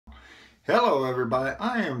Hello everybody,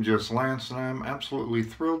 I am just Lance and I'm absolutely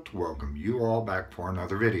thrilled to welcome you all back for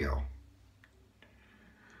another video.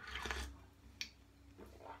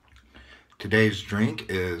 Today's drink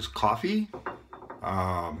is coffee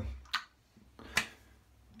from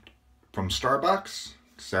Starbucks,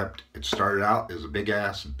 except it started out as a big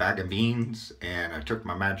ass bag of beans and I took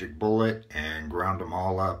my magic bullet and ground them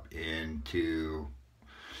all up into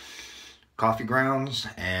coffee grounds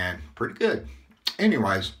and pretty good.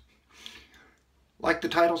 Anyways, like the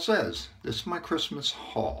title says, this is my Christmas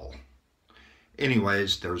haul.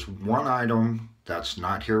 Anyways, there's one item that's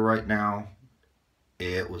not here right now.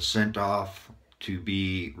 It was sent off to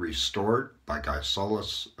be restored by Guy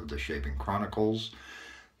Solis of the Shaving Chronicles.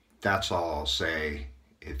 That's all I'll say.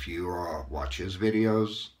 If you watch his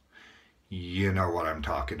videos, you know what I'm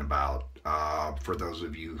talking about. For those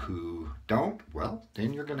of you who don't, well,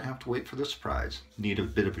 then you're going to have to wait for the surprise. Need a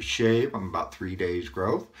bit of a shave. I'm about 3 days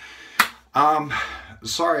growth.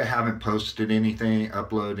 Sorry I haven't posted anything,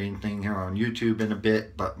 uploaded anything here on YouTube in a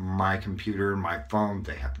bit, but my computer and my phone,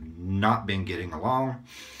 they have not been getting along.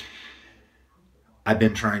 I've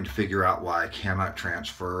been trying to figure out why I cannot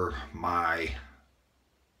transfer my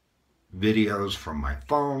videos from my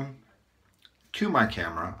phone to my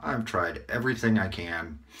camera. I've tried everything I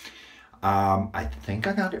can. I think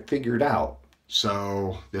I got it figured out.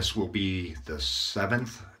 So this will be the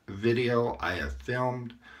 7th video I have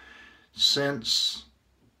filmed since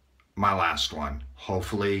my last one.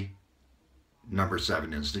 Hopefully number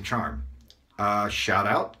 7 is the charm. Shout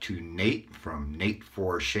out to Nate from Nate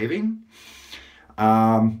for Shaving.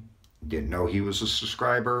 Didn't know he was a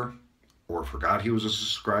subscriber or forgot he was a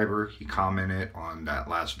subscriber. He commented on that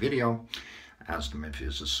last video. Asked him if he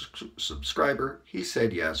was a subscriber. He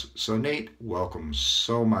said yes. So Nate, welcome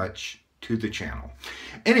so much to the channel.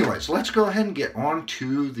 Anyways, let's go ahead and get on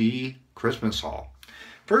to the Christmas haul.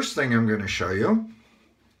 First thing I'm going to show you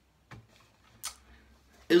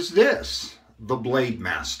is this, the Blade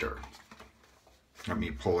Master. Let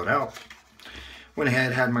me pull it out. Went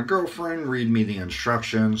ahead, had my girlfriend read me the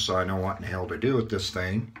instructions so I know what in the hell to do with this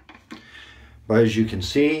thing. But as you can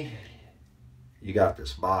see, you got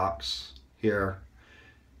this box here.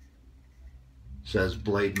 It says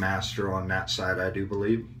Blade Master on that side, I do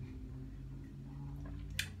believe.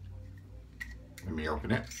 Let me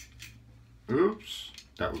open it. Oops.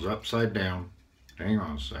 That was upside down. Hang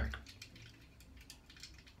on a sec.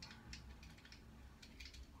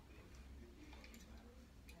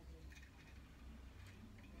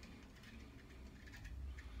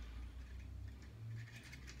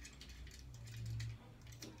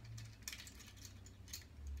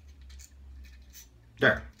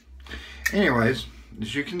 There. Anyways,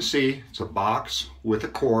 as you can see, it's a box with a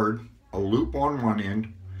cord, a loop on one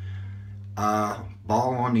end, a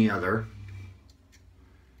ball on the other.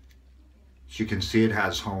 As you can see, it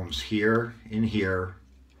has homes here and here.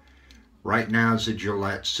 Right now is a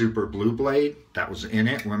Gillette Super Blue Blade. That was in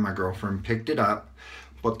it when my girlfriend picked it up.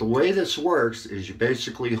 But the way this works is you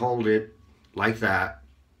basically hold it like that,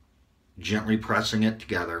 gently pressing it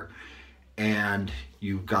together, and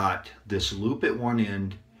you've got this loop at one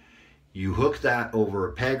end. You hook that over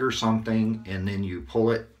a peg or something, and then you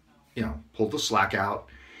pull it, pull the slack out,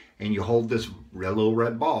 and you hold this little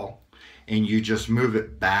red ball, and you just move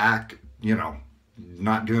it back,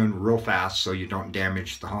 not doing real fast so you don't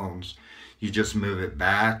damage the hones. You just move it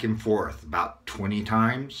back and forth about 20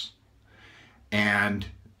 times, and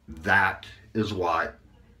that is what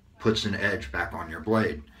puts an edge back on your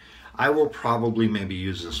blade. I will probably maybe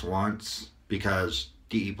use this once because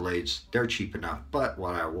DE blades, they're cheap enough, but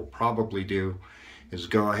what I will probably do is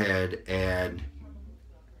go ahead and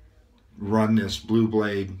run this blue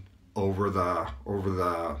blade over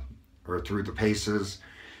through the paces,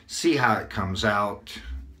 see how it comes out,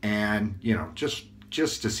 and just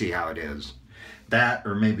to see how it is. That,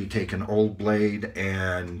 or maybe take an old blade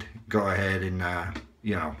and go ahead and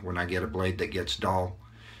when I get a blade that gets dull,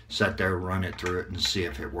 sit there, run it through it and see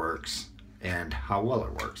if it works and how well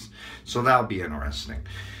it works. So that'll be interesting.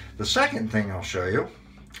 The second thing I'll show you,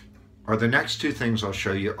 or the next two things I'll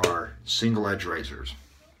show you, are single edge razors.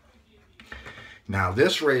 Now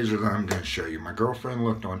this razor that I'm going to show you, my girlfriend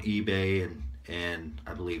looked on eBay and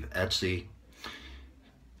I believe Etsy.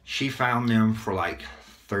 She found them for like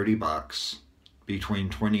 30 bucks, between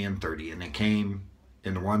 20 and 30, and it came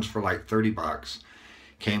in the ones for like 30 bucks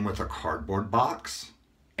came with a cardboard box,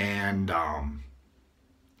 and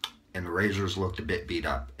the razors looked a bit beat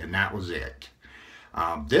up, and that was it.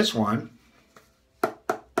 This one,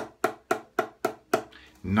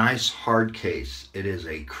 nice hard case. It is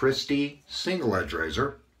a Christie single edge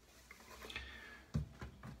razor.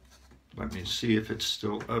 Let me see if it's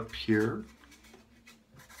still up here.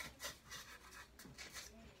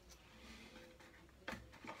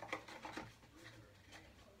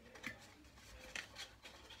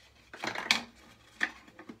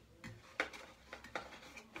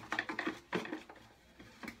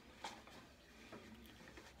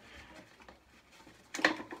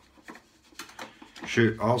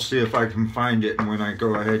 Shoot, I'll see if I can find it, and when I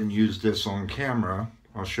go ahead and use this on camera,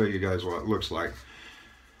 I'll show you guys what it looks like.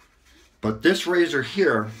 But this razor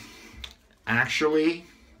here actually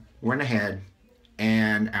went ahead,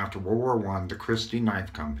 and after World War I, the Christie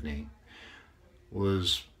Knife Company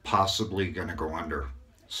was possibly going to go under.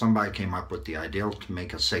 Somebody came up with the idea to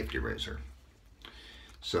make a safety razor.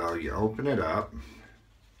 So you open it up,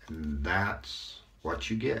 and that's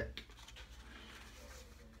what you get.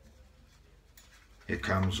 It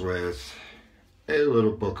comes with a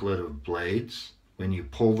little booklet of blades. When you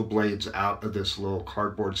pull the blades out of this little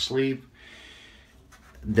cardboard sleeve,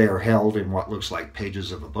 they're held in what looks like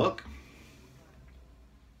pages of a book.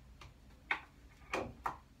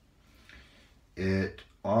 It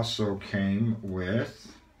also came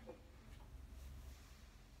with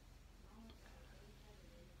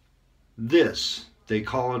this. They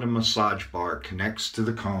call it a massage bar. It connects to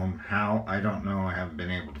the comb. How? I don't know. I haven't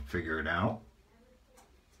been able to figure it out.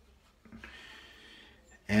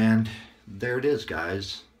 And there it is,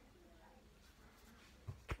 guys.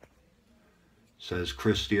 Says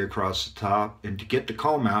Christie across the top. And to get the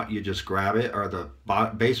comb out, you just grab it, or the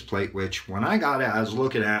base plate, which when I got it, I was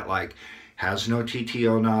looking at like, has no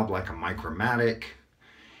TTO knob like a Micromatic.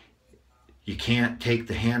 You can't take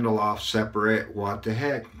the handle off separate. What the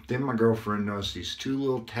heck? Then my girlfriend noticed these two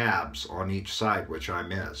little tabs on each side, which I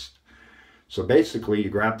missed. So basically, you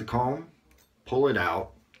grab the comb, pull it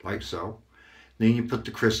out like so. Then you put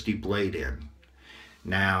the Christie blade in.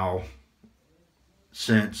 Now,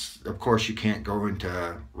 since, of course, you can't go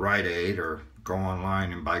into Rite Aid or go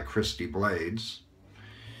online and buy Christie blades,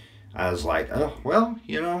 I was like, oh, well,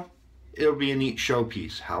 you know, it'll be a neat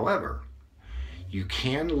showpiece. However, you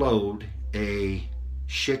can load a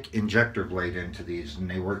Schick injector blade into these, and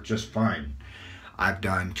they work just fine. I've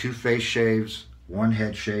done 2 face shaves, 1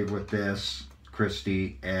 head shave with this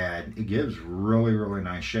Christie, and it gives really, really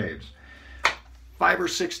nice shaves. 5 or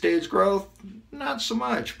 6 days growth, not so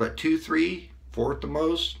much, but 2, 3, 4 at the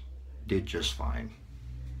most, did just fine.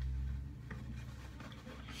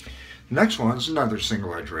 Next one is another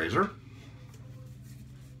single edge razor.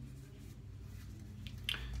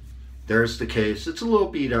 There's the case. It's a little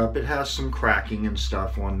beat up. It has some cracking and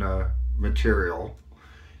stuff on the material.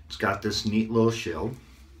 It's got this neat little shield.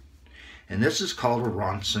 And this is called a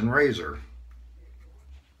Ronson razor.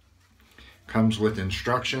 Comes with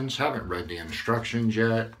instructions. Haven't read the instructions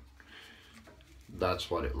yet.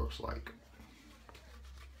 That's what it looks like.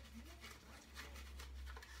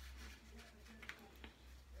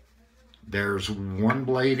 There's 1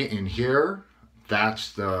 blade in here.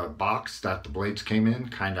 That's the box that the blades came in.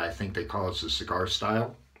 Kind of, I think they call it the cigar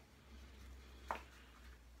style.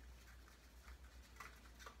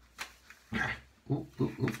 Oop,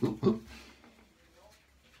 oop, oop, oop, oop.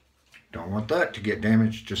 Don't want that to get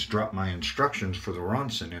damaged. Just drop my instructions for the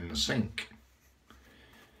Ronson in the sink.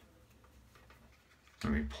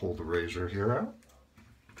 Let me pull the razor here out.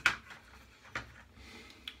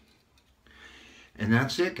 And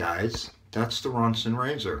that's it, guys. That's the Ronson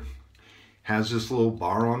razor. Has this little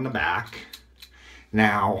bar on the back.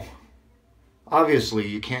 Now, obviously,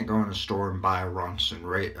 you can't go in a store and buy Ronson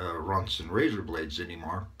razor blades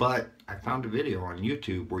anymore, but I found a video on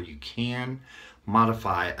YouTube where you can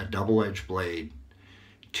modify a double-edged blade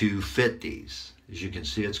to fit these. As you can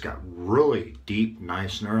see, it's got really deep,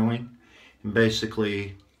 nice knurling. And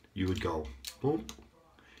basically, you would go boop,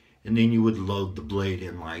 and then you would load the blade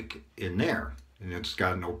in like in there. And it's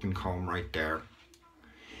got an open comb right there.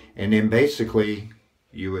 And then basically,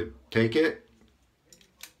 you would take it,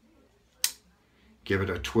 give it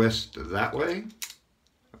a twist that way.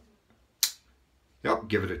 Yep,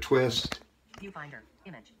 give it a twist. Viewfinder,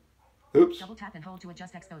 image. Oops. Double tap and hold to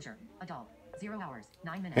adjust exposure. Adult. 0 hours,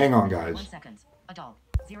 9 minutes. Hang on, guys. 1 second. Adult.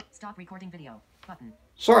 0. Stop recording video. Button.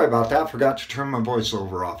 Sorry about that. Forgot to turn my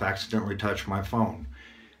voiceover off. Accidentally touched my phone.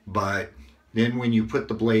 But then when you put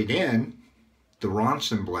the blade in, the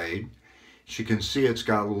Ronson blade, as you can see, it's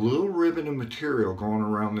got a little ribbon of material going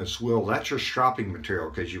around this wheel. That's your stropping material,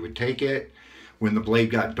 because you would take it, when the blade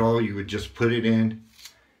got dull, you would just put it in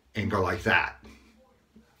and go like that.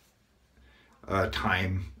 A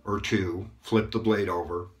time or two, flip the blade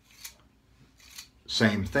over,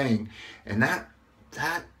 same thing, and that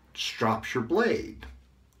strops your blade.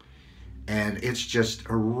 And it's just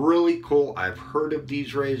a really cool, I've heard of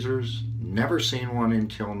these razors, never seen one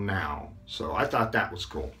until now. So I thought that was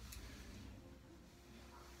cool.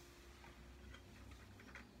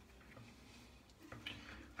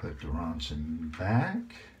 Put the Ronson back.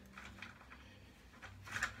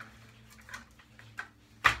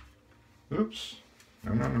 Oops.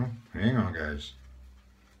 No. Hang on, guys.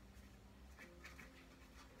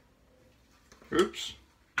 Oops.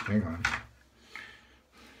 Hang on.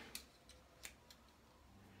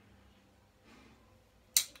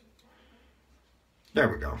 There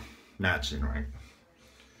we go. That's in right.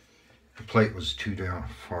 The plate was too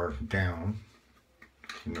far down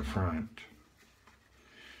in the front.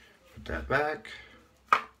 Put that back.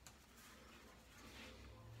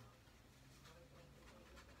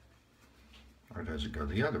 Or does it go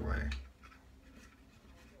the other way?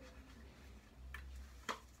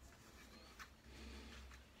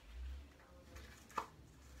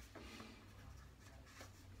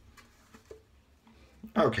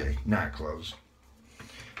 Okay, not closed.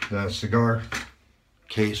 The cigar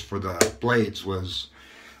case for the blades was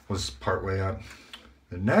part way up.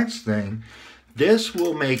 The next thing, this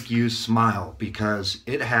will make you smile because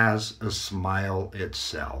it has a smile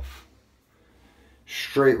itself.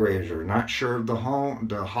 Straight razor, not sure of the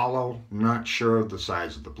hollow, not sure of the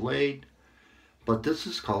size of the blade, but this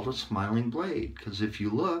is called a smiling blade because if you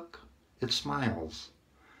look, it smiles.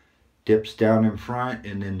 Dips down in front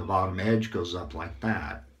and then the bottom edge goes up like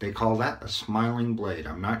that. They call that a smiling blade.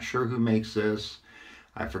 I'm not sure who makes this.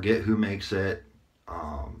 I forget who makes it.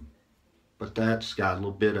 But that's got a little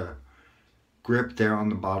bit of grip there on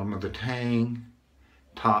the bottom of the tang.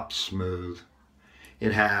 Top smooth.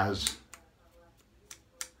 It has,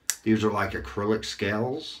 these are like acrylic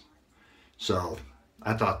scales. So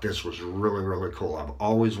I thought this was really, really cool. I've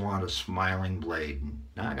always wanted a smiling blade.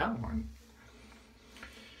 Now I got one.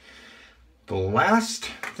 The last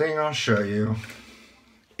thing I'll show you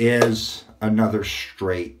is another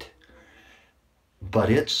straight, but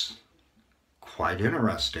it's quite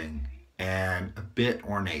interesting and a bit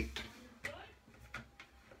ornate.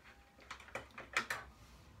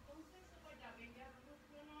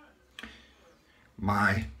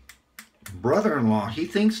 My brother-in-law, he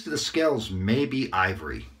thinks the scales may be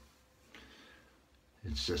ivory.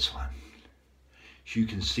 It's this one. As you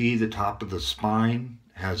can see, the top of the spine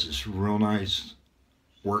has this real nice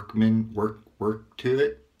work to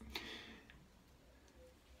it.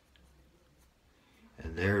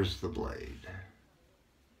 And there's the blade.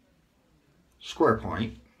 Square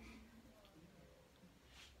point.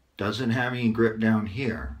 Doesn't have any grip down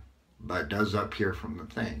here, but does up here from the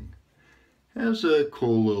thing. Has a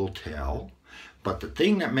cool little tail. But the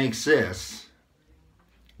thing that makes this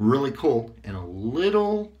really cool and a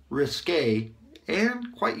little risque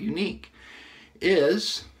and quite unique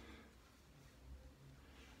is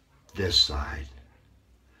this side.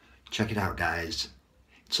 Check it out, guys.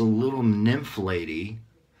 It's a little nymph lady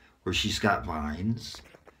where she's got vines,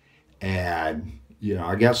 and you know,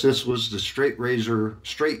 I guess this was the straight razor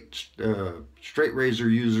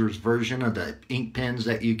users version of the ink pens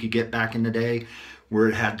that you could get back in the day, where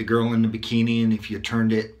it had the girl in the bikini, and if you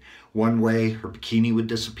turned it one way, her bikini would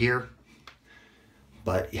disappear.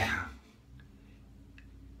 But yeah,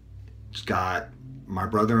 it's got, my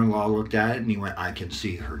brother-in-law looked at it and he went, I can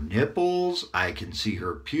see her nipples, I can see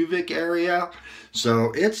her pubic area.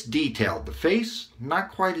 So it's detailed. The face,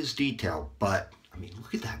 not quite as detailed, but I mean,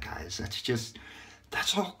 look at that, guys.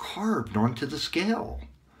 That's all carved onto the scale.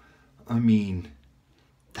 I mean,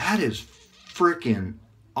 that is freaking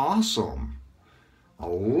awesome. I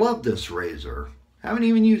love this razor. Haven't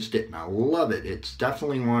even used it and I love it. It's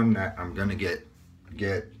definitely one that I'm gonna get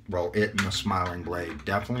well, it and the smiling blade,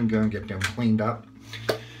 definitely gonna get them cleaned up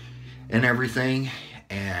and everything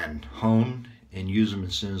and hone and use them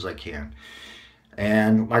as soon as I can.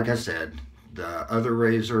 And like I said, the other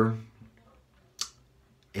razor,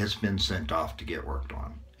 it's been sent off to get worked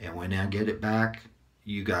on, and when I get it back,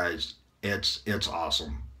 you guys, it's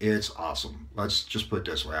awesome. It's awesome. Let's just put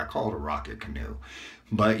it this way, I call it a rocket canoe,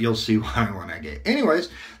 but you'll see why when I get. Anyways,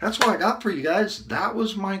 that's what I got for you guys. That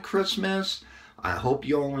was my Christmas. I hope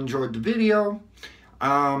you all enjoyed the video.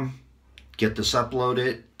 Get this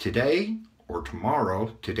uploaded today or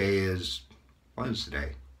tomorrow. Today is, what is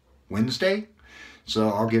today? Wednesday? So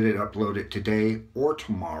I'll get it uploaded today or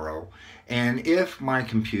tomorrow. And if my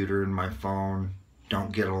computer and my phone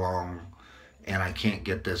don't get along and I can't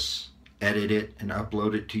get this edited and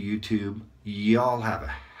uploaded to YouTube, y'all have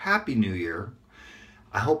a happy new year.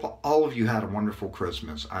 I hope all of you had a wonderful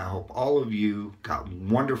Christmas. I hope all of you got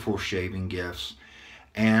wonderful shaving gifts.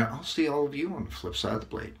 And I'll see all of you on the flip side of the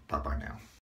blade. Bye-bye now.